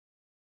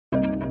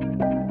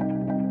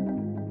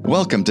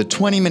Welcome to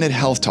 20-Minute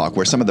Health Talk,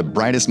 where some of the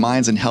brightest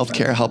minds in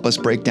healthcare help us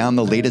break down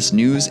the latest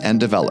news and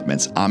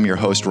developments. I'm your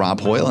host, Rob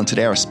Hoyle, and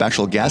today our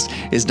special guest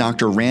is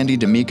Dr. Randy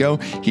D'Amico.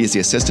 He is the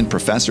Assistant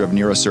Professor of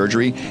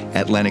Neurosurgery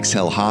at Lenox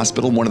Hill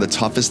Hospital. One of the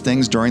toughest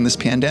things during this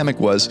pandemic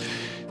was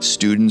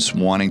students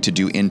wanting to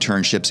do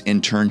internships.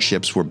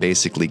 Internships were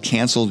basically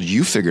canceled.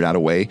 You figured out a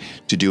way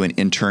to do an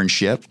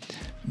internship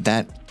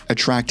that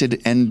attracted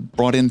and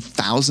brought in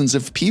thousands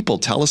of people.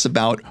 Tell us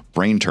about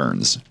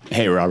BRAINterns.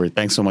 Hey, Robert,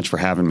 thanks so much for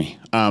having me.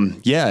 I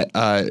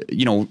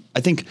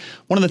think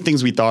one of the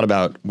things we thought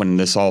about when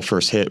this all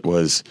first hit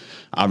was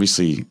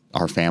obviously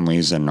our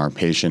families and our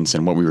patients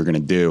and what we were going to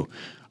do.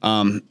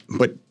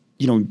 But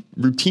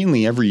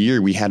routinely every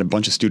year we had a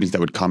bunch of students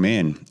that would come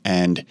in,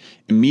 and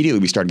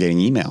immediately we started getting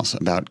emails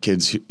about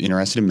kids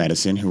interested in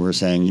medicine who were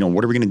saying,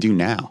 what are we going to do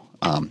now?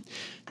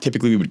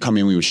 Typically, we would come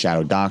in, we would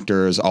shadow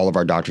doctors. All of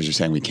our doctors are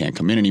saying we can't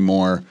come in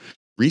anymore.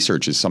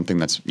 Research is something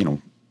that's,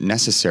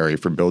 necessary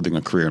for building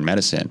a career in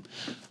medicine,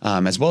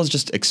 as well as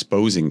just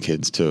exposing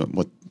kids to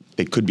what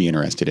they could be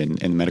interested in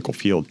the medical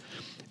field.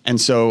 And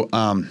so,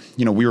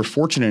 we were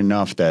fortunate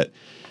enough that,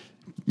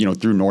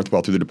 through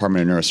Northwell, through the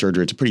Department of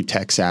Neurosurgery, it's a pretty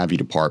tech-savvy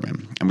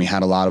department. And we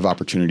had a lot of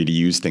opportunity to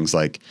use things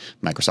like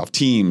Microsoft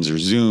Teams or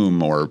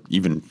Zoom or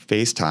even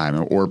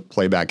FaceTime or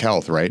Playback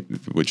Health, right,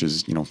 which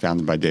is,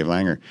 founded by Dave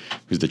Langer,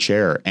 who's the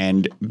chair.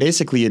 And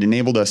basically, it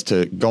enabled us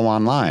to go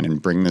online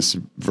and bring this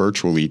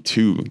virtually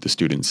to the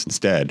students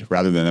instead.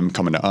 Rather than them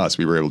coming to us,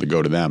 we were able to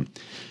go to them.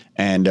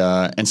 And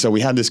so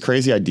we had this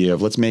crazy idea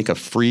of let's make a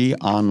free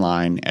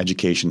online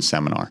education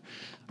seminar.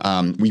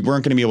 We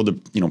weren't going to be able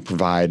to,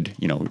 provide,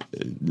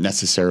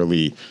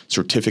 necessarily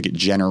certificate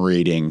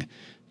generating,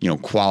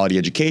 quality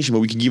education, but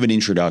we could give an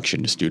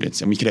introduction to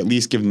students, and we could at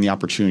least give them the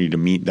opportunity to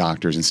meet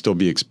doctors and still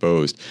be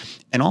exposed.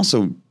 And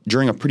also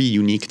during a pretty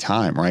unique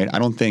time, right? I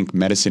don't think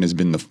medicine has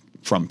been the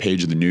front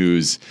page of the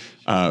news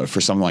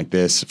for something like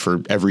this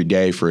for every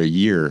day for a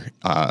year,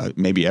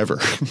 maybe ever.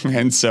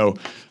 And so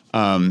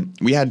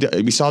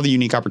we saw the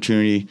unique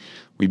opportunity.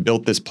 We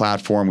built this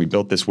platform. We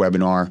built this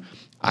webinar.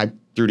 I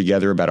threw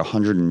together about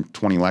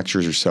 120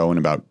 lectures or so in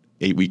about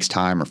 8 weeks'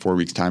 time or 4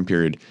 weeks' time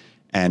period.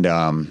 And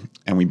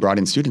we brought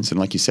in students. And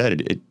like you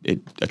said,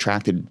 it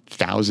attracted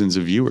thousands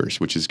of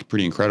viewers, which is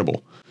pretty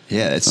incredible.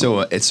 Yeah, it's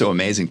so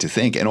amazing to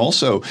think. And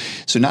also,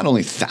 so not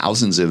only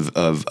thousands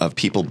of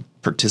people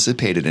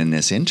participated in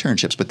this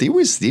internships, but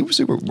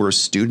these were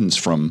students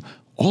from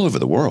all over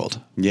the world.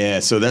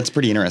 Yeah, so that's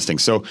pretty interesting.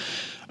 So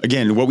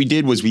again, what we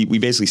did was we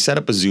basically set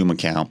up a Zoom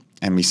account,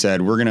 and we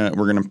said we're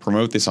gonna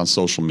promote this on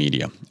social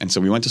media. And so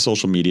we went to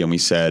social media and we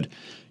said,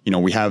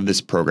 we have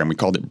this program. We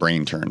called it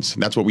BRAINterns.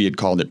 That's what we had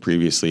called it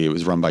previously. It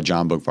was run by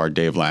John Bookvar,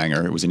 Dave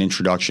Langer. It was an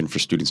introduction for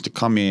students to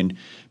come in,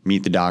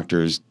 meet the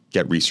doctors,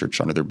 get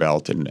research under their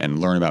belt, and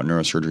learn about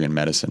neurosurgery and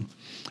medicine.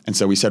 And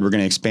so we said we're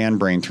going to expand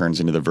BRAINterns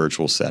into the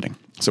virtual setting.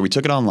 So we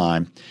took it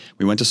online.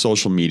 We went to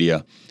social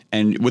media.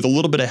 And with a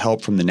little bit of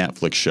help from the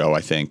Netflix show, I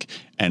think,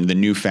 and the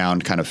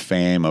newfound kind of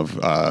fame of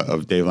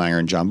Dave Langer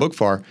and John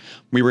Bookvar,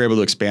 we were able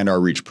to expand our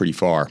reach pretty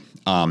far.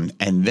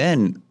 And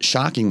then,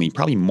 shockingly,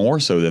 probably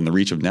more so than the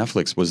reach of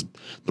Netflix, was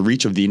the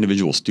reach of the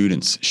individual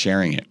students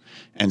sharing it.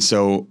 And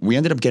so we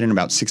ended up getting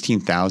about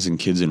 16,000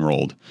 kids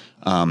enrolled.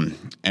 And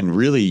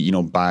really,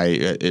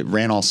 it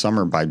ran all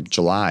summer. By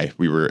July,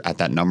 we were at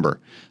that number.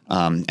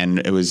 And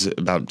it was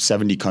about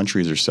 70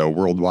 countries or so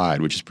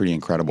worldwide, which is pretty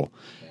incredible.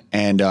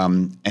 And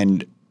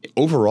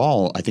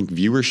overall, I think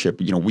viewership,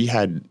 we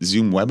had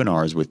Zoom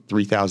webinars with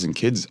 3,000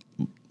 kids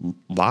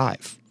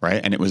live,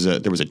 right? And there was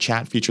a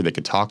chat feature that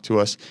could talk to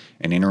us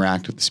and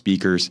interact with the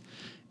speakers.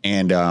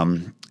 And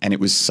it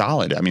was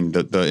solid. I mean,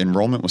 the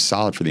enrollment was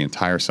solid for the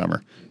entire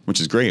summer,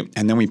 which is great.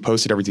 And then we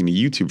posted everything to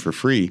YouTube for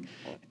free,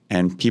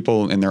 and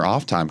people in their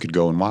off time could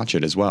go and watch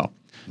it as well,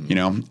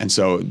 And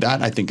so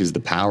that, I think, is the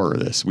power of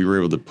this. We were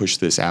able to push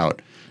this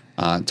out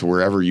to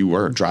wherever you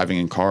were, driving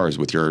in cars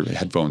with your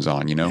headphones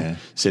on,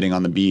 sitting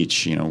on the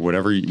beach,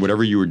 whatever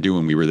you were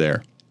doing, we were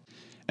there.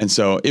 And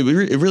so it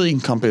really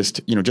encompassed,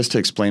 just to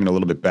explain it a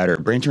little bit better,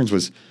 BRAINterns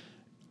was,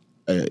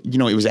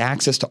 it was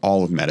access to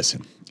all of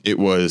medicine. It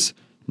was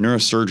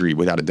neurosurgery,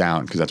 without a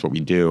doubt, because that's what we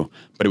do.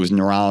 But it was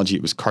neurology,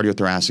 it was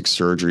cardiothoracic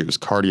surgery, it was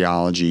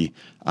cardiology,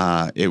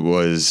 it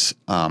was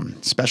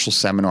special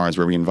seminars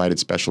where we invited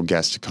special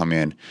guests to come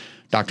in.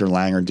 Dr.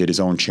 Langer did his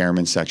own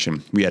chairman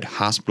section. We had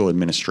hospital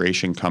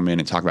administration come in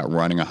and talk about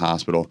running a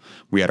hospital.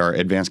 We had our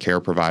advanced care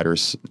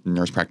providers,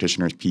 nurse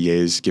practitioners,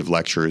 PAs give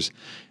lectures.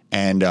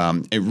 And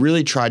it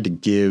really tried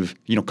to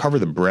cover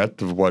the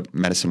breadth of what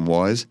medicine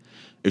was.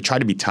 It tried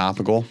to be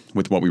topical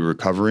with what we were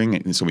covering.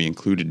 And so we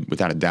included,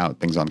 without a doubt,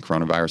 things on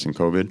coronavirus and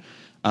COVID.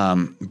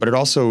 But it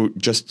also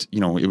just,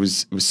 it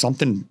was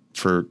something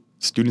for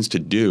students to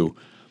do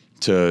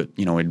to,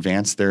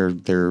 advance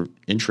their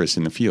interest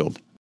in the field.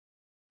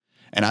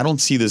 And I don't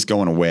see this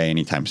going away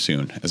anytime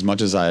soon. As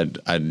much as I'd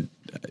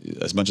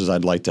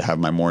like to have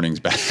my mornings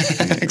back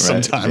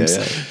sometimes,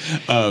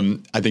 I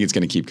think it's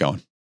going to keep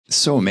going.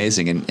 So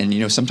amazing.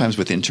 And sometimes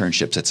with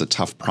internships, it's a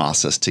tough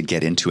process to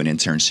get into an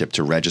internship,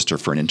 to register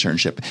for an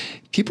internship.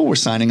 People were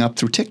signing up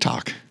through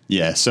TikTok.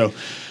 So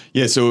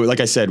like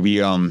I said,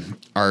 we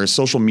our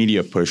social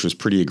media push was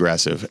pretty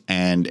aggressive,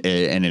 and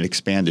it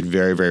expanded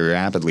very, very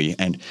rapidly.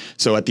 And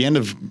so at the end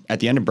of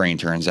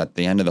BRAINterns, at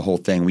the end of the whole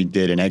thing, we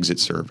did an exit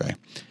survey,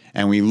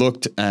 and we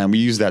looked and we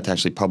used that to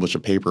actually publish a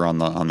paper on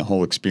the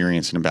whole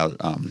experience and about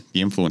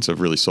the influence of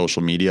really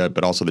social media,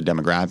 but also the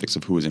demographics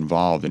of who was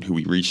involved and who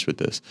we reached with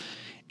this.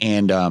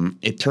 And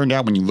it turned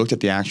out when you looked at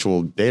the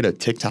actual data,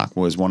 TikTok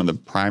was one of the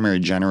primary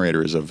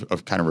generators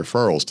of kind of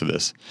referrals to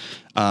this.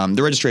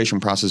 The registration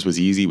process was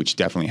easy, which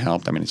definitely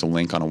helped. I mean, it's a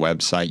link on a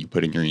website. You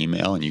put in your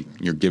email and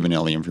you're given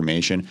all the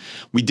information.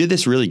 We did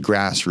this really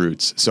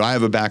grassroots. So I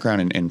have a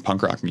background in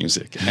punk rock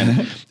music,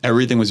 and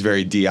everything was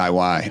very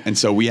DIY. And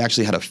so we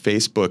actually had a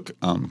Facebook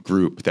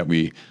group that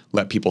we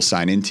let people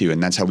sign into,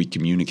 and that's how we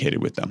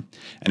communicated with them.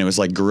 And it was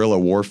like guerrilla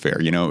warfare.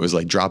 You know, it was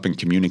like dropping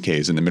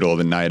communiques in the middle of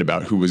the night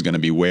about who was going to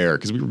be where,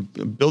 because we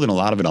were building a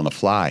lot of it on the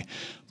fly.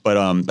 But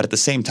at the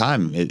same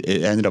time, it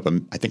ended up,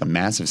 I think, a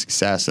massive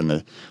success, and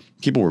the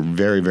people were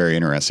very, very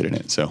interested in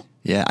it. So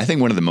yeah, I think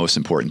one of the most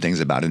important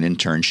things about an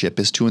internship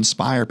is to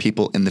inspire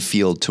people in the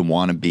field to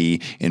want to be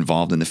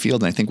involved in the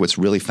field. And I think what's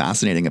really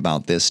fascinating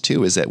about this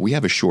too is that we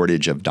have a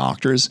shortage of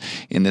doctors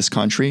in this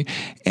country,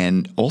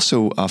 and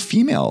also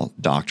female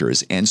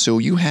doctors. And so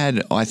you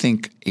had, I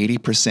think,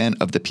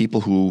 80% of the people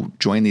who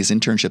joined these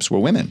internships were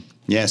women.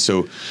 Yeah.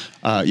 So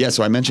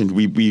I mentioned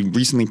we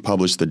recently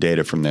published the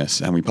data from this,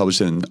 and we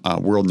published it in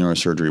World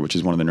Neurosurgery, which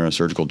is one of the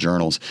neurosurgical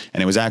journals.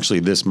 And it was actually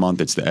this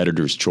month. It's the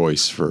editor's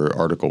choice for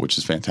article, which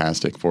is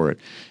fantastic for it.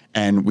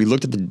 And we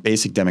looked at the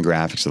basic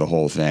demographics of the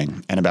whole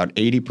thing, and about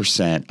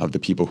 80% of the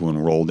people who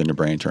enrolled into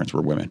BRAINterns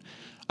were women.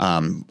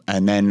 And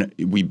then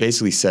we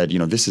basically said, you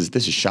know, this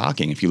is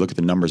shocking if you look at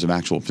the numbers of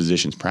actual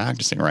physicians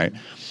practicing, right?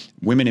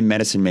 Women in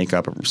medicine make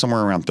up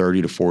somewhere around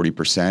 30 to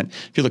 40%.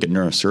 If you look at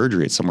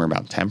neurosurgery, it's somewhere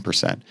about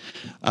 10%.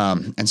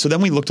 And so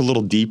then we looked a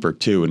little deeper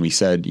too, and we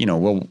said, you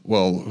know,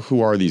 well,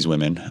 who are these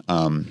women,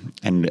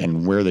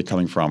 and where are they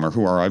coming from, or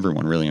who are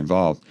everyone really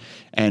involved?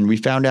 And we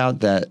found out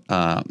that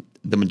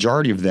the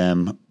majority of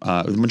them,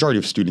 the majority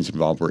of students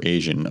involved were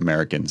Asian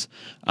Americans.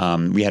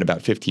 We had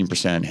about 15%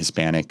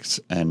 Hispanics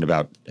and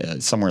about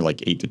somewhere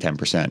like 8 to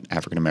 10%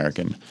 African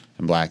American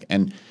and Black.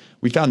 And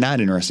we found that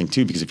interesting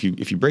too, because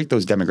if you break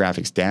those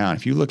demographics down,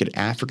 if you look at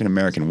African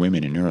American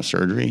women in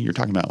neurosurgery, you're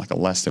talking about like a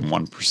less than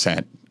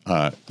 1%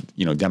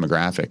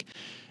 demographic.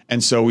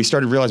 And so we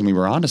started realizing we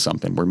were onto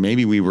something, where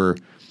maybe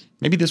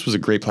this was a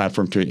great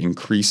platform to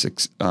increase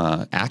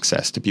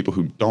access to people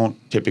who don't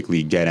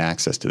typically get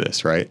access to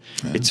this, right?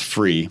 Yeah. It's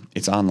free.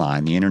 It's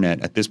online. The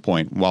internet at this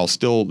point, while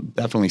still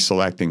definitely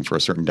selecting for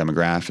a certain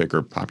demographic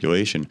or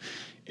population,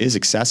 is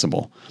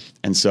accessible.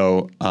 And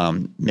so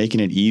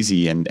making it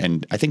easy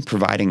and I think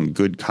providing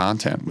good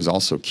content was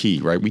also key,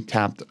 right? We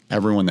tapped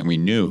everyone that we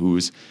knew who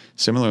was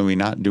similarly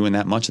not doing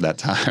that much of that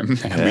time,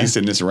 at least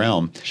in this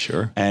realm.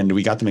 Sure. And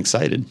we got them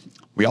excited.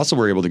 We also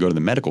were able to go to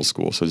the medical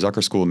school, so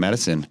Zucker School of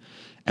Medicine,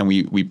 and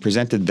we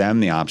presented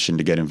them the option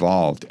to get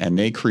involved, and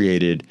they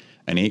created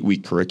an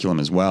 8-week curriculum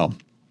as well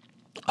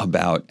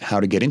about how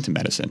to get into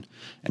medicine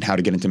and how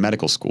to get into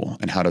medical school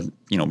and how to,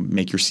 you know,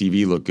 make your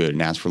CV look good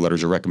and ask for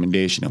letters of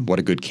recommendation and what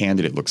a good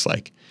candidate looks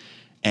like.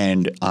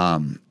 And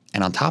on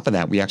top of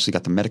that, we actually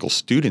got the medical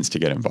students to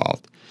get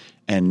involved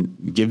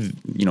and give,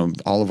 you know,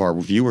 all of our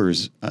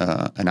viewers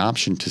an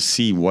option to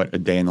see what a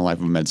day in the life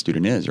of a med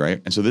student is,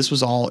 right? And so this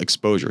was all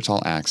exposure. It's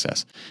all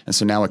access. And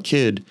so now a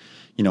kid,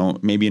 you know,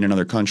 maybe in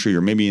another country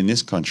or maybe in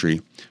this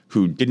country,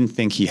 who didn't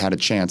think he had a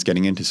chance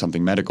getting into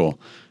something medical,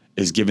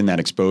 is given that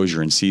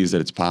exposure and sees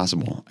that it's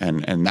possible.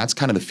 And that's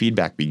kind of the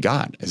feedback we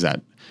got, is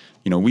that,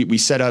 you know, we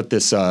set out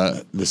this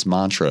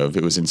mantra of,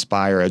 it was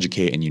inspire,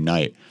 educate, and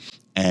unite.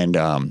 And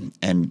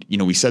you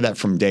know, we said that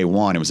from day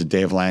one. It was a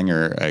Dave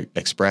Langer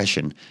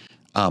expression.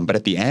 But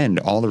at the end,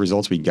 all the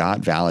results we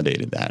got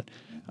validated that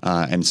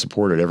and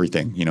supported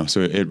everything, you know.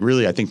 So it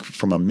really, I think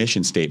from a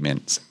mission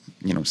statement,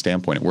 you know,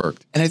 standpoint, it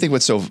worked. And I think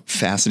what's so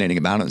fascinating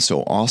about it and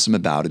so awesome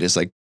about it is,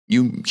 like,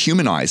 you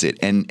humanize it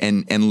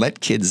and let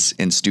kids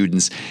and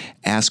students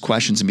ask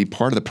questions and be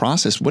part of the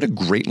process. What a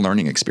great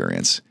learning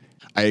experience.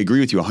 I agree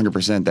with you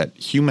 100% that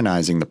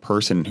humanizing the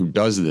person who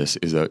does this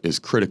is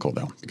critical,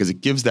 though, because it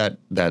gives that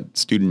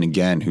student,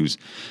 again, who's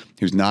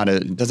not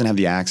doesn't have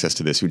the access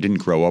to this, who didn't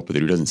grow up with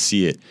it, who doesn't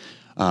see it,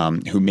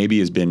 who maybe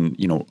has been,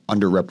 you know,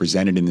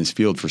 underrepresented in this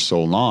field for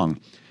so long,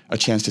 a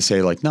chance to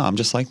say, like, no, I'm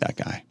just like that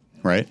guy.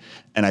 Right.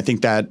 And I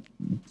think that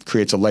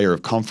creates a layer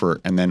of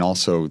comfort, and then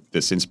also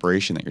this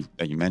inspiration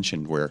that you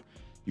mentioned, where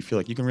you feel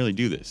like you can really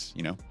do this,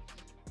 you know.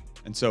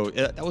 And so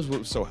that was what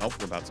was so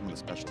helpful about some of the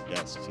special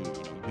guests too. You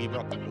know, we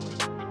brought people